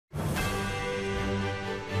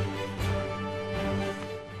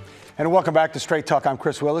And welcome back to Straight Talk. I'm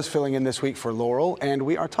Chris Willis, filling in this week for Laurel, and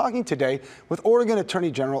we are talking today with Oregon Attorney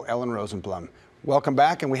General Ellen Rosenblum. Welcome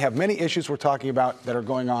back, and we have many issues we're talking about that are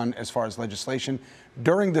going on as far as legislation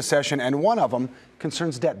during the session, and one of them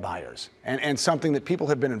concerns debt buyers, and something that people who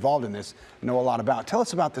have been involved in this know a lot about. Tell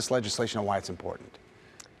us about this legislation and why it's important.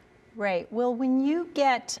 Right. Well, when you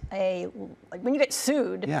get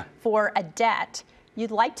sued for a debt, you'd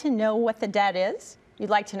like to know what the debt is. You'd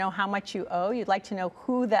like to know how much you owe. You'd like to know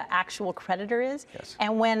who the actual creditor is. Yes.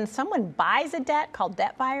 And when someone buys a debt, called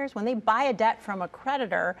debt buyers, when they buy a debt from a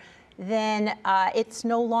creditor, then it's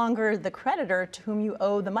no longer the creditor to whom you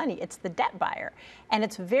owe the money. It's the debt buyer. And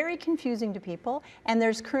it's very confusing to people. And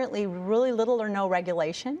there's currently really little or no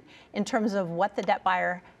regulation in terms of what the debt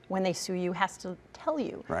buyer, when they sue you, has to tell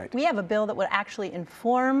you. Right. We have a bill that would actually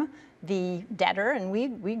inform the debtor, and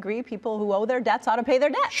we agree people who owe their debts ought to pay their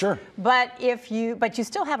debt. Sure. But you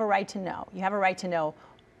still have a right to know. You have a right to know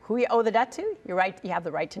who you owe the debt to. You have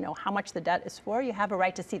the right to know how much the debt is for. You have a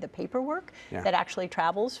right to see the paperwork that actually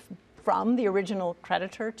travels from the original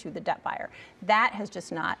creditor to the debt buyer. That has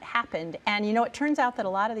just not happened. And you know, it turns out that a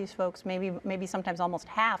lot of these folks, maybe sometimes almost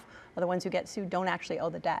half of the ones who get sued, don't actually owe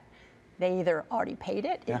the debt. They either already paid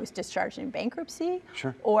it, it was discharged in bankruptcy,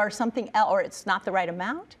 or something else, or it's not the right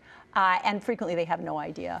amount. And frequently they have no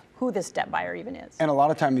idea who this debt buyer even is. And a lot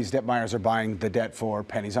of time these debt buyers are buying the debt for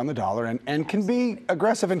pennies on the dollar and can be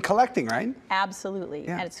aggressive in collecting, right? Absolutely.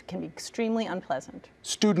 And it can be extremely unpleasant.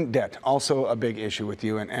 Student debt, also a big issue with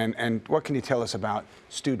you. And what can you tell us about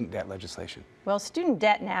student debt legislation? Well, student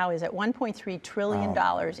debt now is at $1.3 trillion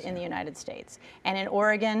in the United States. And in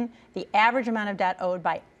Oregon, the average amount of debt owed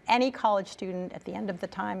by any college student at the end of the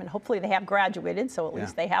time, and hopefully they have graduated, so at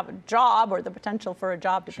least they have a job or the potential for a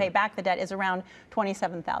job to pay back the debt, is around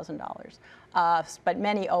 $27,000. But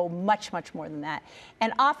many owe much, much more than that.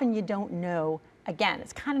 And often you don't know. Again,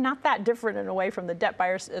 it's kind of not that different in a way from the debt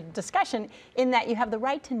buyer's discussion, in that you have the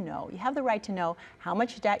right to know. You have the right to know how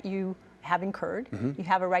much debt you have incurred. You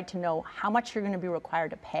have a right to know how much you're going to be required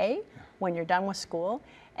to pay when you're done with school.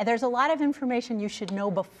 And there's a lot of information you should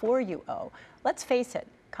know before you owe. Let's face it.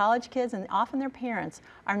 College kids and often their parents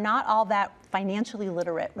are not all that financially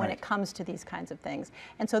literate when it comes to these kinds of things.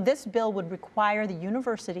 And so this bill would require the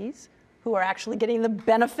universities, who are actually getting the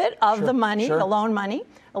benefit of the money, the loan money,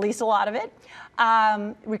 at least a lot of it,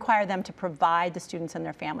 require them to provide the students and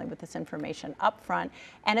their family with this information up front.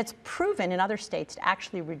 And it's proven in other states to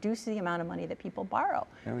actually reduce the amount of money that people borrow,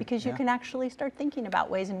 because you can actually start thinking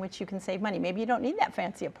about ways in which you can save money. Maybe you don't need that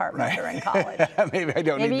fancy apartment during college. Maybe I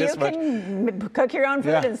don't need this much. Maybe you can cook your own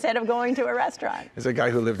food instead of going to a restaurant. As a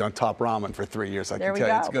guy who lived on Top Ramen for 3 years, I can tell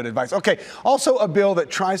you it's good advice. Okay, also a bill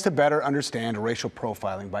that tries to better understand racial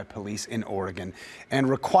profiling by police in Oregon and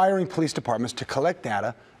requiring police departments to collect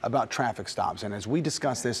data about traffic stops. And as we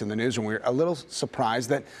discussed this in the news, and we're a little surprised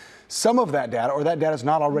that some of that data, or that data, is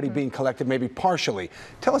not already being collected, maybe partially.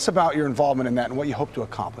 Tell us about your involvement in that and what you hope to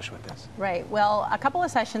accomplish with this. Right. Well, a couple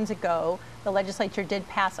of sessions ago, the legislature did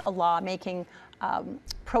pass a law making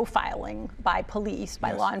profiling by police,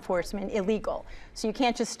 by law enforcement, illegal. So you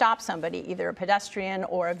can't just stop somebody, either a pedestrian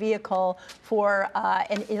or a vehicle, for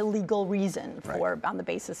an illegal reason, on the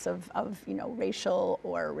basis of racial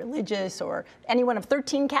or religious or any one of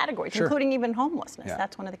 13 categories, including even homelessness.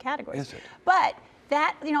 That's one of the categories. Is it? But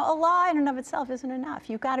that, a law in and of itself isn't enough.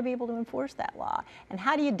 You've got to be able to enforce that law. And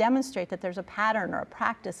how do you demonstrate that there's a pattern or a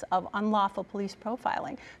practice of unlawful police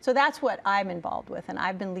profiling? So that's what I'm involved with, and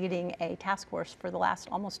I've been leading a task force for the last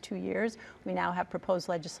almost 2 years. We now have proposed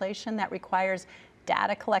legislation that requires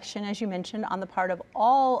data collection, as you mentioned, on the part of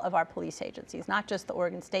all of our police agencies, not just the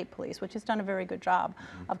Oregon State Police, which has done a very good job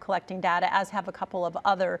of collecting data, as have a couple of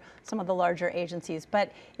some of the larger agencies.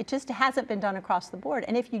 But it just hasn't been done across the board.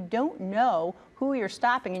 And if you don't know who you're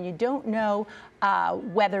stopping, and you don't know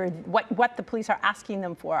what the police are asking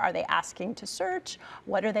them for, are they asking to search?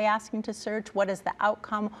 What are they asking to search? What is the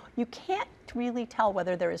outcome? You can't really tell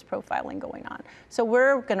whether there is profiling going on. So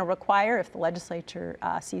we're going to require, if the legislature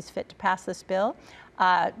sees fit to pass this bill,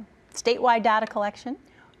 statewide data collection.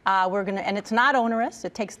 And it's not onerous.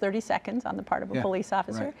 It takes 30 seconds on the part of a police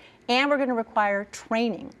officer. And we're going to require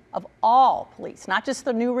training of all police, not just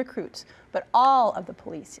the new recruits, but all of the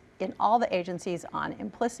police in all the agencies on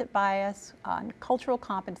implicit bias, on cultural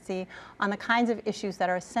competency, on the kinds of issues that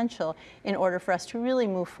are essential in order for us to really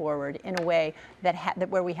move forward in a way that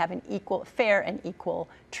where we have an fair and equal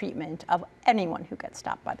treatment of anyone who gets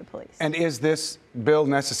stopped by the police. And is this bill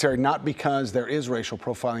necessary not because there is racial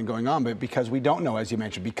profiling going on, but because we don't know, as you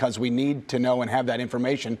mentioned, because we need to know and have that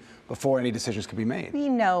information before any decisions can be made? We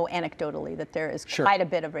know, anecdotally that there is quite a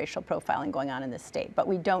bit of racial profiling going on in this state, but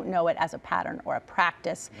we don't know it as a pattern or a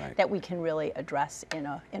practice that we can really address in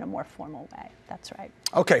a more formal way. That's right.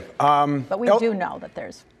 Okay. But we do know that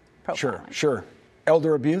there's profiling. Sure.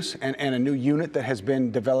 Elder abuse and a new unit that has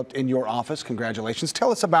been developed in your office. Congratulations.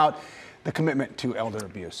 Tell us about the commitment to elder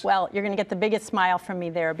abuse. Well, you're going to get the biggest smile from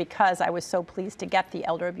me there because I was so pleased to get the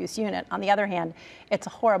elder abuse unit. On the other hand, it's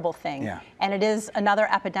a horrible thing. Yeah. And it is another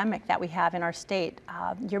epidemic that we have in our state.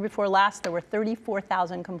 Year before last, there were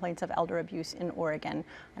 34,000 complaints of elder abuse in Oregon.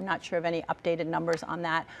 I'm not sure of any updated numbers on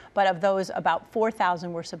that, but of those, about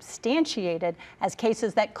 4,000 were substantiated as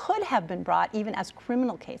cases that could have been brought even as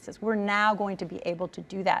criminal cases. We're now going to be able to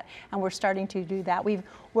do that, and we're starting to do that. We've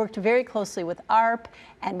worked very closely with ARP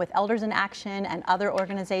and with Elders in Action and other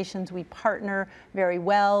organizations. We partner very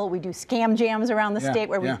well. We do scam jams around the state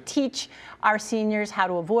where we teach our seniors how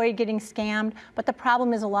to avoid getting scammed. But the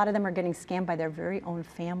problem is a lot of them are getting scammed by their very own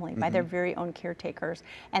family, by their very own caretakers.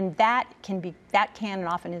 And that can and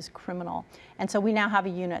often is criminal. And so we now have a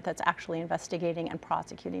unit that's actually investigating and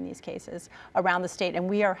prosecuting these cases around the state. And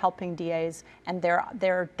we are helping DAs and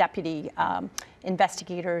their deputy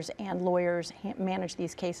investigators and lawyers manage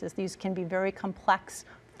these cases. These can be very complex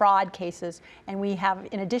fraud cases. And we have,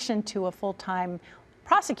 in addition to a full-time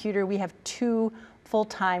prosecutor, we have 2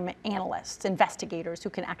 full-time analysts, investigators who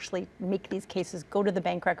can actually make these cases go to the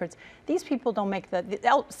bank records. These people don't make the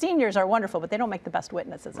seniors are wonderful, but they don't make the best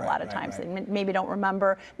witnesses a lot of times. They maybe don't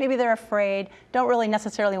remember, maybe they're afraid, don't really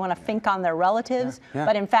necessarily want to think on their relatives,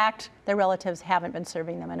 but in fact, their relatives haven't been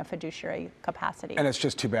serving them in a fiduciary capacity. And it's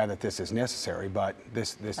just too bad that this is necessary, but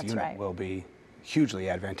this unit will be hugely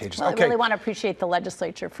advantageous. Well, I really want to appreciate the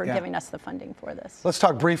legislature for giving us the funding for this. Let's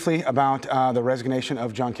talk briefly about the resignation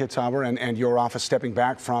of John Kitzhaber and your office stepping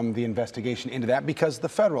back from the investigation into that because the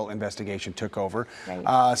federal investigation took over.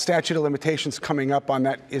 Statute of limitations coming up on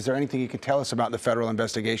that. Is there anything you can tell us about the federal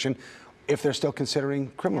investigation? If they're still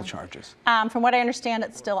considering criminal charges? From what I understand,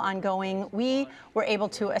 it's still ongoing. We were able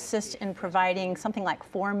to assist in providing something like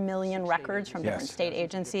 4 million records from different state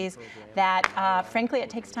agencies that, frankly, it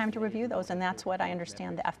takes time to review those, and that's what I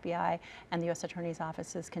understand the FBI and the U.S. Attorney's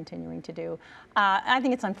Office is continuing to do. I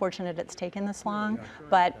think it's unfortunate it's taken this long,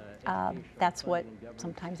 but that's what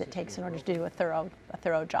sometimes it takes in order to do a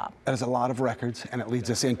thorough job. That is a lot of records, and it leads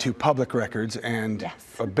us into public records, and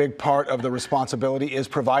a big part of the responsibility is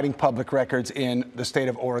providing public records in the state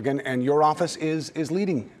of Oregon, and your office is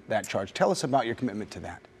leading that charge. Tell us about your commitment to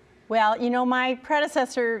that. Well, you know, my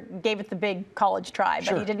predecessor gave it the big college try,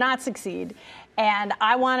 but he did not succeed. And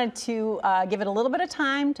I wanted to give it a little bit of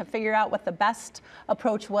time to figure out what the best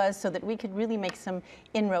approach was so that we could really make some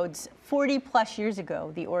inroads. 40+ years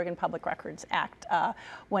ago, the Oregon Public Records Act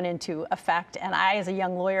went into effect, and I, as a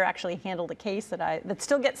young lawyer, actually handled a case that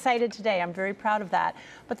still gets cited today. I'm very proud of that.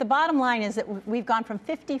 But the bottom line is that we've gone from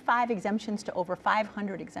 55 exemptions to over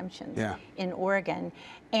 500 exemptions in Oregon,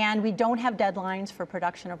 and we don't have deadlines for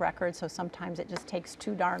production of records, so sometimes it just takes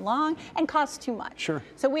too darn long and costs too much.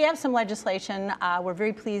 So we have some legislation. We're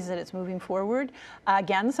very pleased that it's moving forward.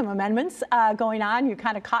 Again, some amendments going on. You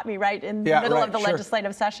kind of caught me right in the middle of the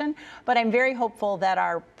legislative session. But I'm very hopeful that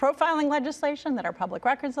our profiling legislation, that our public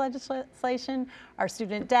records legislation, our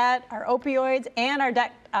student debt, our opioids, and our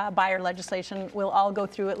debt buyer legislation will all go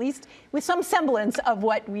through at least with some semblance of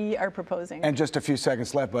what we are proposing. And just a few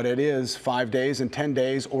seconds left, but it is 5 days and 10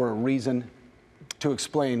 days or a reason to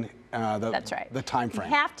explain the time frame.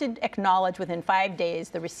 You have to acknowledge within 5 days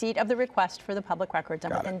the receipt of the request for the public records,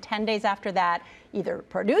 and within 10 days after that, either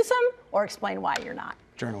produce them or explain why you're not.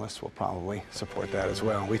 Journalists will probably support that as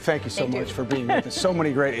well. We thank you so much for being with us. So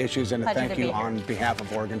many great issues, and thank you on behalf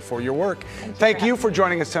of Oregon for your work. Thank you for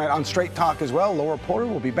joining us tonight on Straight Talk as well. Laura Porter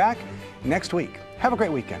will be back next week. Have a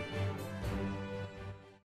great weekend.